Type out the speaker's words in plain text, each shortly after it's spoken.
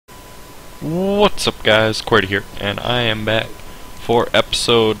What's up guys, Qwerty here, and I am back for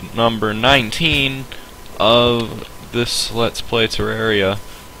episode number 19 of this Let's Play Terraria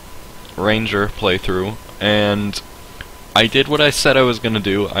Ranger playthrough, and I did what I said I was going to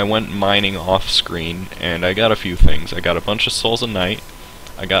do. I went mining off screen, and I got a few things. I got a bunch of Souls of Night,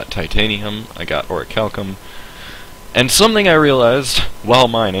 I got titanium, I got orichalcum, and something I realized while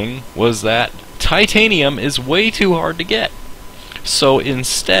mining was that titanium is way too hard to get. So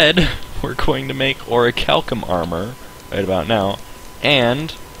instead, we're going to make orichalcum armor right about now,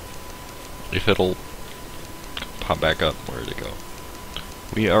 and if it'll pop back up, where did it go?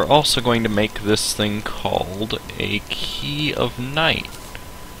 We are also going to make this thing called a Key of Night,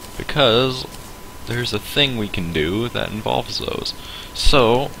 because there's a thing we can do that involves those.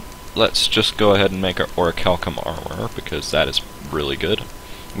 So let's just go ahead and make our orichalcum armor, because that is really good.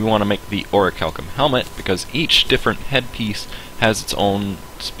 We want to make the orichalcum helmet, because each different headpiece has its own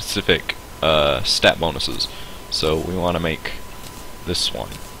specific stat bonuses. So we want to make this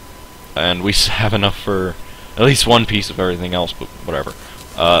one. And we have enough for at least one piece of everything else, but whatever.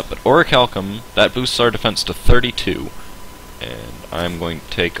 But orichalcum, that boosts our defense to 32. And I'm going to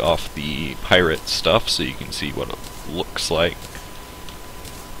take off the pirate stuff so you can see what it looks like.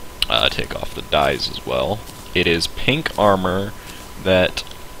 Take off the dyes as well. It is pink armor that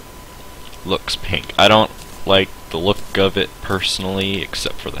looks pink. I don't like the look of it personally,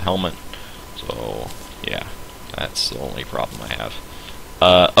 except for the helmet. So, yeah, that's the only problem I have.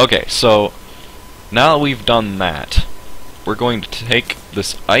 Okay, so now that we've done that, we're going to take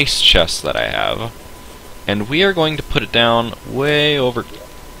this ice chest that I have, and we are going to put it down way over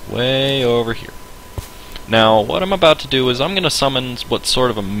here. Now, what I'm about to do is I'm going to summon what's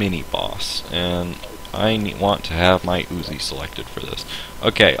sort of a mini-boss, and I want to have my Uzi selected for this.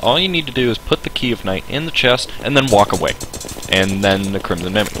 Okay, all you need to do is put the Key of Night in the chest, and then walk away. And then the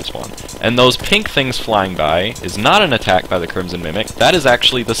Crimson Mimic will spawn. And those pink things flying by is not an attack by the Crimson Mimic, that is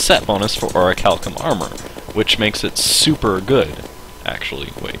actually the set bonus for orichalcum armor, which makes it super good.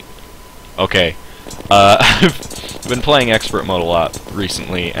 Actually, wait. Okay. I've been playing Expert Mode a lot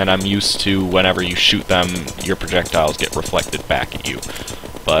recently, and I'm used to whenever you shoot them, your projectiles get reflected back at you.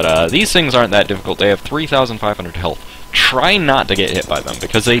 But these things aren't that difficult. They have 3,500 health. Try not to get hit by them,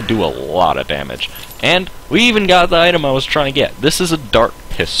 because they do a lot of damage. And we even got the item I was trying to get. This is a dart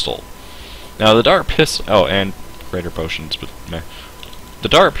pistol. Now the dart pistol... Oh, and greater potions, but meh. The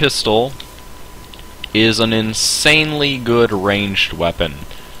dart pistol is an insanely good ranged weapon.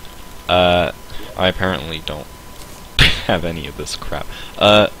 I apparently don't have any of this crap.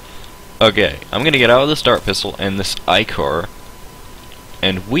 Okay, I'm gonna get out of this dart pistol and this ichor,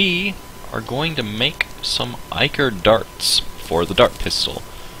 and we are going to make some ichor darts for the dart pistol.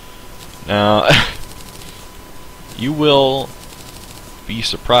 Now, you will be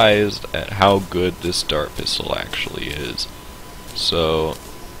surprised at how good this dart pistol actually is. So,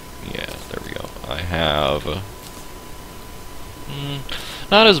 yeah, there we go. I have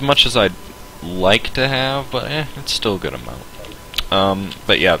not as much as I'd like to have, but it's still a good amount.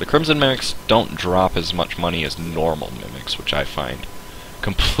 But yeah, the Crimson Mimics don't drop as much money as normal Mimics, which I find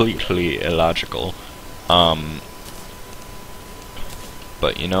completely illogical. But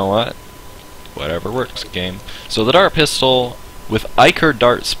you know what? Whatever works, game. So the dart pistol, with ichor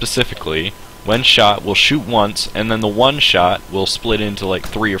dart specifically, when shot will shoot once, and then the one shot will split into like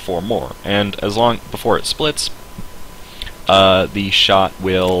 3 or 4 more. And as long before it splits, the shot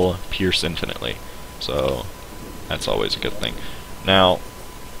will pierce infinitely. So that's always a good thing. Now,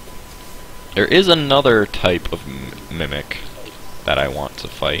 there is another type of mimic that I want to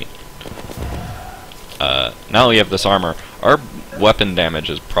fight. Now we have this armor, our weapon damage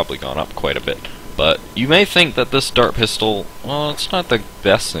has probably gone up quite a bit, but you may think that this dart pistol, well, it's not the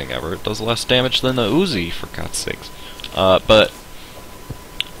best thing ever. It does less damage than the Uzi, for God's sakes. But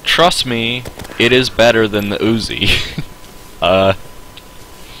trust me, it is better than the Uzi. I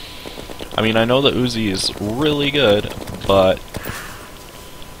mean, I know the Uzi is really good, but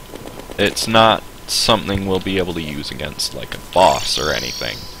it's not something we'll be able to use against, like, a boss or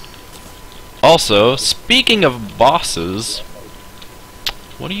anything. Also, speaking of bosses,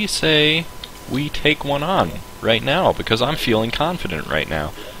 what do you say we take one on right now? Because I'm feeling confident right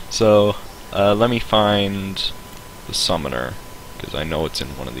now. So, let me find the summoner, because I know it's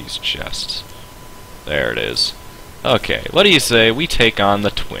in one of these chests. There it is. Okay, what do you say we take on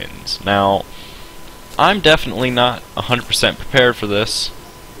the twins? Now, I'm definitely not 100% prepared for this,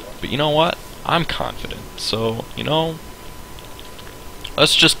 but you know what? I'm confident. So, you know,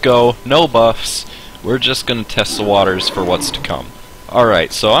 let's just go. No buffs. We're just gonna test the waters for what's to come.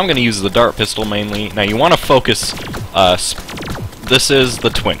 Alright, so I'm gonna use the dart pistol mainly. Now you wanna focus, this is the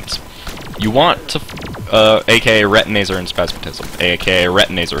twins. you want to, aka retinaser and spasmatism, aka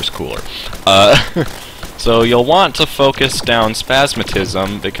retinaser is cooler. So you'll want to focus down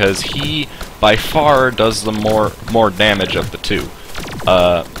spasmatism because he, by far, does the more damage of the two.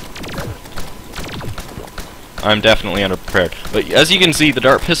 I'm definitely underprepared. But as you can see, the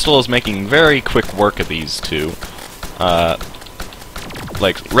dart pistol is making very quick work of these two.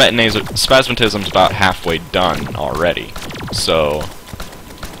 Like, retinaser, spasmatism's about halfway done already. So,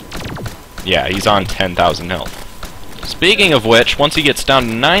 yeah, he's on 10,000 health. Speaking of which, once he gets down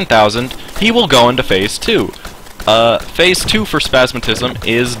to 9,000, he will go into Phase 2. Phase 2 for spasmatism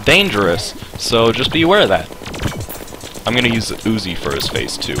is dangerous, so just be aware of that. I'm gonna use the Uzi for his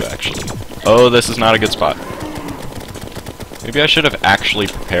Phase 2, actually. Oh, this is not a good spot. Maybe I should have actually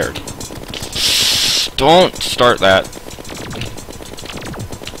prepared. Don't start that.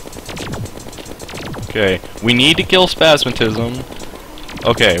 Okay, we need to kill spasmatism.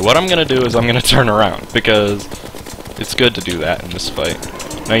 Okay, what I'm gonna do is I'm gonna turn around, because it's good to do that in this fight.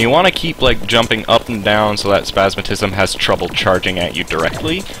 Now you want to keep like jumping up and down so that spasmatism has trouble charging at you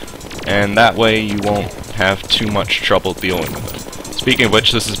directly, and that way you won't have too much trouble dealing with it. Speaking of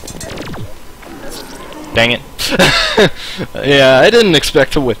which, this is... Dang it. Yeah, I didn't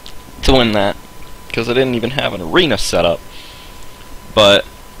expect to win that, because I didn't even have an arena set up. But,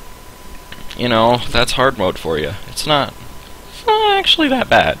 you know, that's hard mode for you. It's not actually that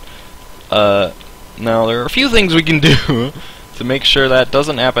bad. Now, there are a few things we can do to make sure that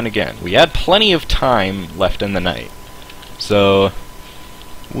doesn't happen again. We had plenty of time left in the night. So,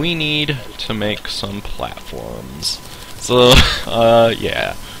 we need to make some platforms. So,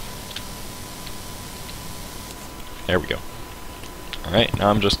 yeah. There we go. Alright, now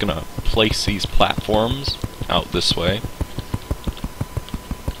I'm just gonna place these platforms out this way.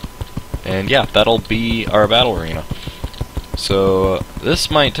 And yeah, that'll be our battle arena. So, this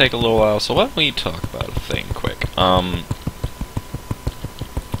might take a little while, so why don't we talk about a thing quick.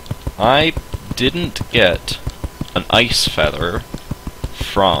 I didn't get an ice feather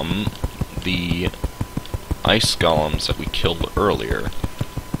from the ice golems that we killed earlier,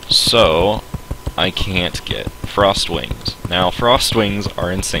 so I can't get frost wings. Now, frost wings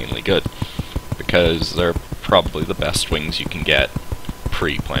are insanely good, because they're probably the best wings you can get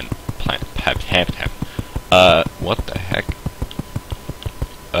pre-plant. What the heck?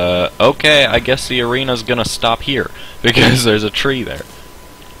 Okay, I guess the arena's gonna stop here, because there's a tree there.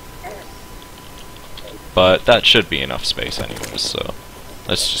 But that should be enough space anyways, so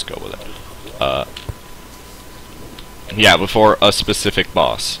let's just go with it. Yeah, before a specific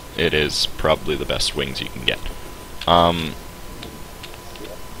boss, it is probably the best wings you can get. I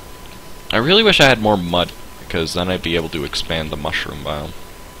really wish I had more mud, because then I'd be able to expand the mushroom biome.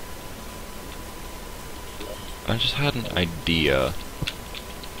 I just had an idea.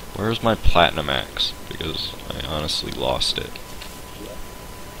 Where's my platinum axe? Because I honestly lost it.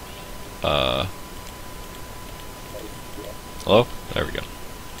 Hello? There we go.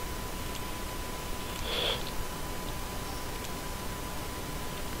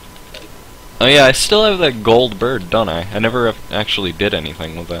 Oh yeah, I still have that gold bird, don't I? I never actually did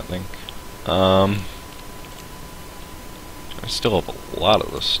anything with that thing. I still have a lot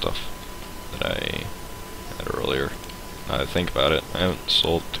of this stuff that I had earlier. Now that I think about it, I haven't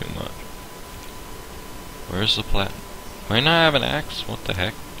sold too much. Where's the plat? Might not have an axe? What the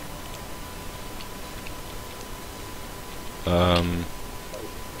heck?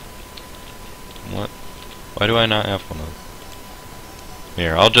 What? Why do I not have one of them?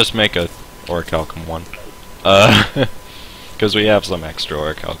 Here, I'll just make a orichalcum one. Because we have some extra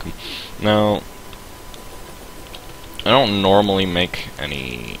orichalcum. Now, I don't normally make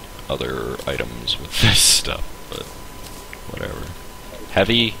any other items with this stuff, but whatever.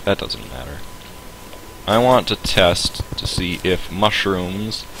 Heavy? That doesn't matter. I want to test to see if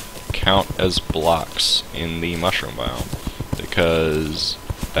mushrooms count as blocks in the mushroom biome, because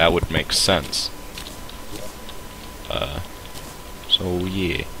that would make sense. So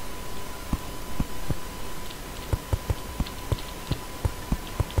yeah.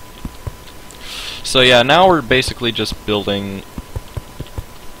 So yeah, now we're basically just building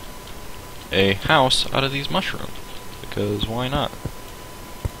a house out of these mushrooms, because why not?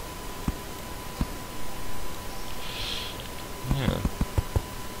 Yeah.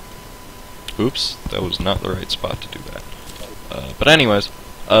 Oops, that was not the right spot to do that. But anyways,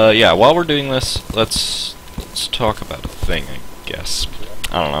 yeah, while we're doing this, let's talk about a thing, I guess.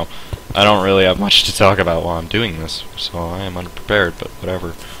 I don't know. I don't really have much to talk about while I'm doing this, so I am unprepared, but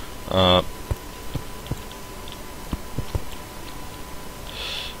whatever.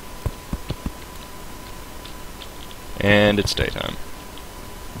 And it's daytime.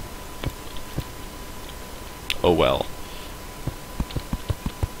 oh well.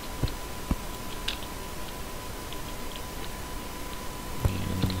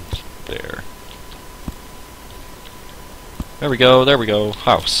 And there. There we go, there we go.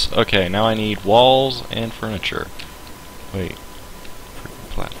 House. Okay, now I need walls and furniture. Wait.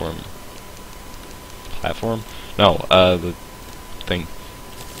 Platform. Platform? No, the thing.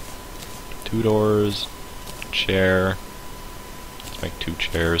 2 doors. Chair. Let's make 2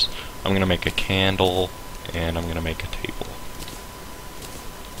 chairs. I'm gonna make a candle, and I'm gonna make a table.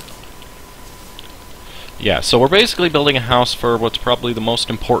 Yeah, so we're basically building a house for what's probably the most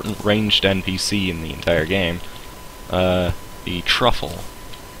important ranged NPC in the entire game. The truffle.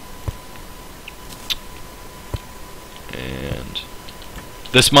 And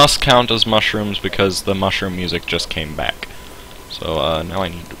this must count as mushrooms because the mushroom music just came back. So now I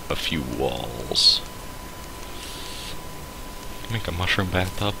need a few walls. Make a mushroom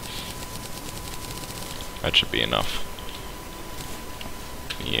bathtub. That should be enough.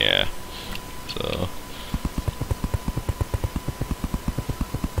 Yeah. So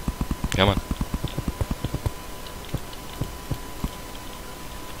come on.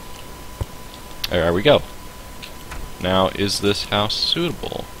 There we go. Now, is this house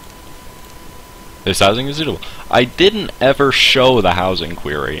suitable? This housing is suitable. I didn't ever show the housing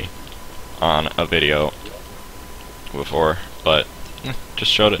query on a video before, but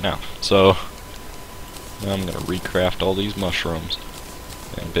just showed it now. So, now I'm gonna recraft all these mushrooms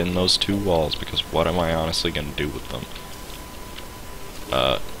and bin those 2 walls, because what am I honestly gonna do with them?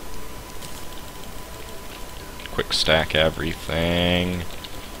 Quick stack everything.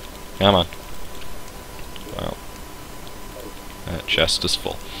 Come on. Well, that chest is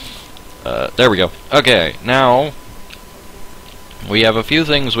full. There we go. Okay, now we have a few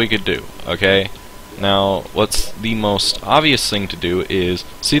things we could do, okay? Now, what's the most obvious thing to do is,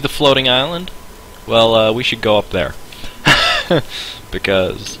 see the floating island? Well, we should go up there.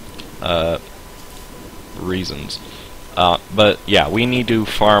 Because, reasons. But, yeah, we need to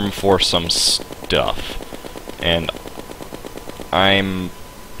farm for some stuff. And I'm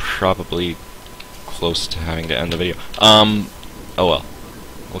probably close to having to end the video. Oh well.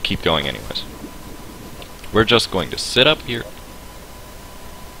 We'll keep going anyways. We're just going to sit up here.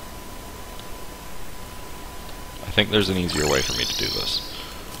 I think there's an easier way for me to do this.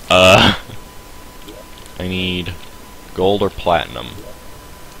 I need gold or platinum.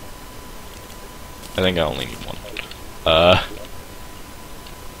 I think I only need 1.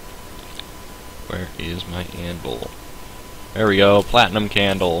 Where is my anvil? There we go, platinum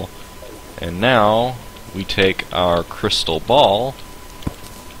candle. And now we take our crystal ball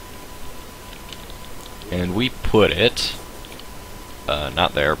and we put it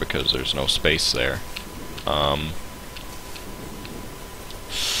not there because there's no space there. I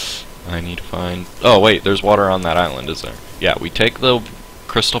need to find... Oh wait, there's water on that island, is there? Yeah, we take the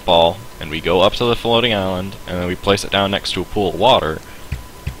crystal ball and we go up to the floating island and then we place it down next to a pool of water.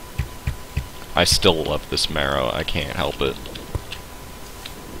 I still love this marrow, I can't help it.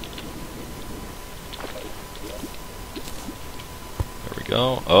 There we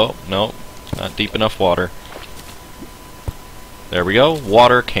go. Oh, no, not deep enough water. There we go,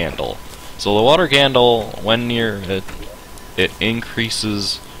 water candle. So the water candle, when near it, it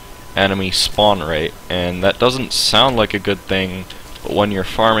increases enemy spawn rate, and that doesn't sound like a good thing, but when you're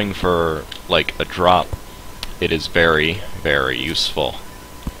farming for, like, a drop, it is very, very useful.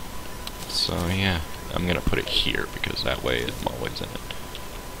 So yeah, I'm gonna put it here because that way I'm always in it.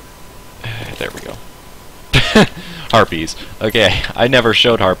 There we go. Harpies. Okay, I never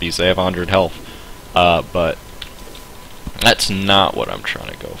showed harpies. They have 100 health. But that's not what I'm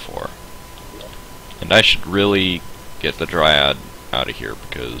trying to go for. And I should really get the dryad out of here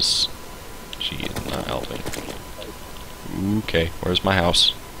because she is not helping. Okay, where's my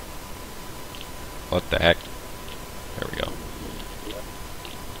house? What the heck? There we go.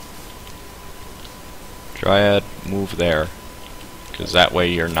 Dryad, move there. Because that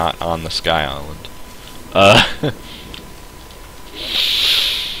way you're not on the Sky Island.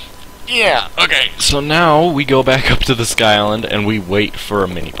 Yeah, okay. So now we go back up to the Sky Island and we wait for a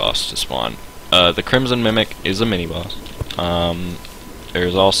mini-boss to spawn. The Crimson Mimic is a mini-boss.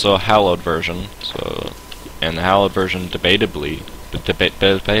 There's also a Hallowed version, and the Hallowed version debatably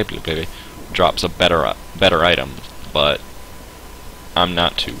drops a better item, but I'm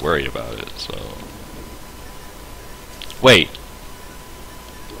not too worried about it, so... Wait.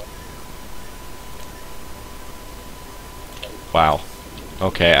 Wow.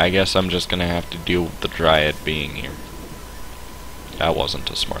 Okay, I guess I'm just gonna have to deal with the Dryad being here. That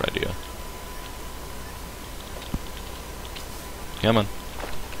wasn't a smart idea. Come on.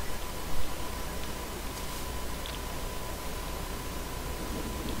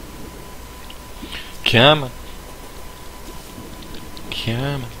 Come on.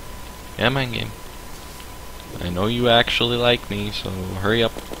 Come on. Come on, game. I know you actually like me, so hurry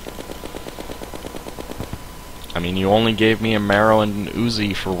up. I mean, you only gave me a marrow and an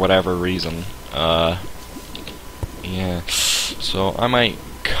Uzi for whatever reason. Yeah. So I might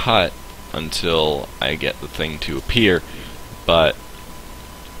cut until I get the thing to appear, but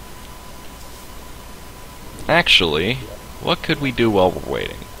actually, what could we do while we're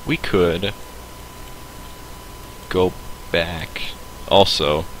waiting? We could go back.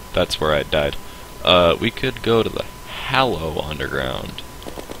 Also, that's where I died. We could go to the Hallow Underground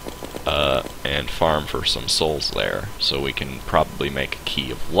and farm for some souls there, so we can probably make a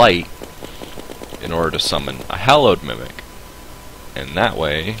Key of Light in order to summon a Hallowed Mimic. And that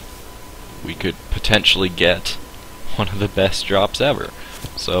way, we could potentially get one of the best drops ever.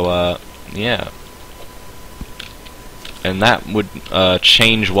 So, yeah. And that would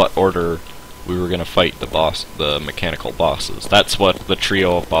change what order we were gonna fight the mechanical bosses. That's what the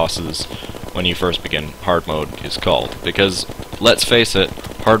trio of bosses when you first begin hard mode is called. Because, let's face it,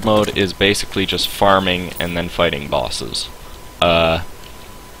 hard mode is basically just farming and then fighting bosses.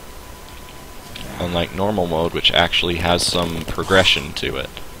 Unlike normal mode, which actually has some progression to it.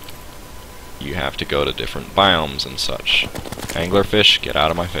 You have to go to different biomes and such. Anglerfish, get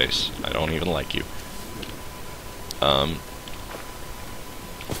out of my face. I don't even like you.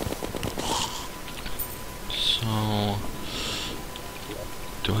 So,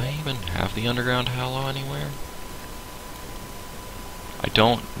 do I even have the Underground Hallow anywhere? I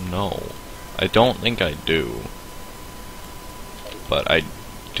don't know. I don't think I do. But I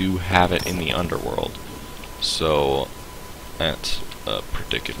do have it in the Underworld. So, that's a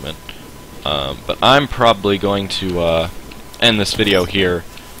predicament. But I'm probably going to end this video here,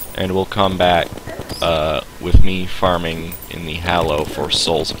 and we'll come back with me farming in the Hallow for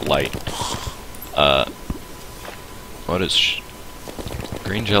Souls of Light. What is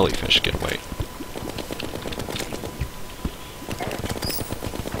green jellyfish? Get away.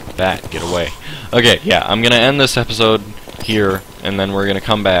 Bat, get away. Okay, yeah, I'm gonna end this episode here, and then we're gonna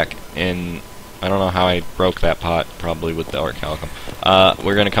come back in. I don't know how I broke that pot, probably with the orichalcum.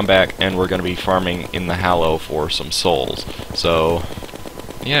 We're gonna come back and we're gonna be farming in the Hallow for some souls. So,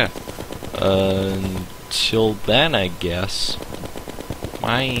 yeah. Until then, I guess.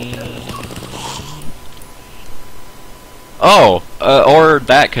 Bye. Oh, or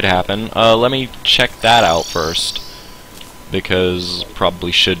that could happen. Let me check that out first, because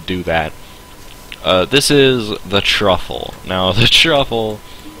probably should do that. This is the truffle. Now, the truffle,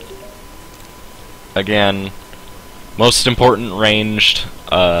 again, most important ranged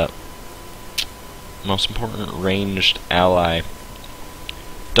ally.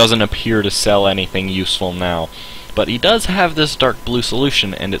 Doesn't appear to sell anything useful now. But he does have this dark blue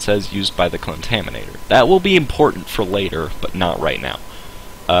solution, and it says used by the Contaminator. That will be important for later, but not right now.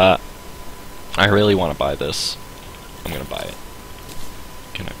 I really want to buy this. I'm going to buy it.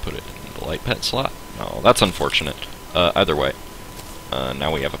 Can I put it in the light pet slot? No, that's unfortunate. Either way.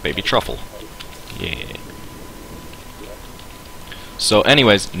 Now we have a baby truffle. Yeah. So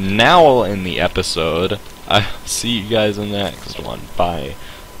anyways, now in the episode, I'll see you guys in the next one. Bye.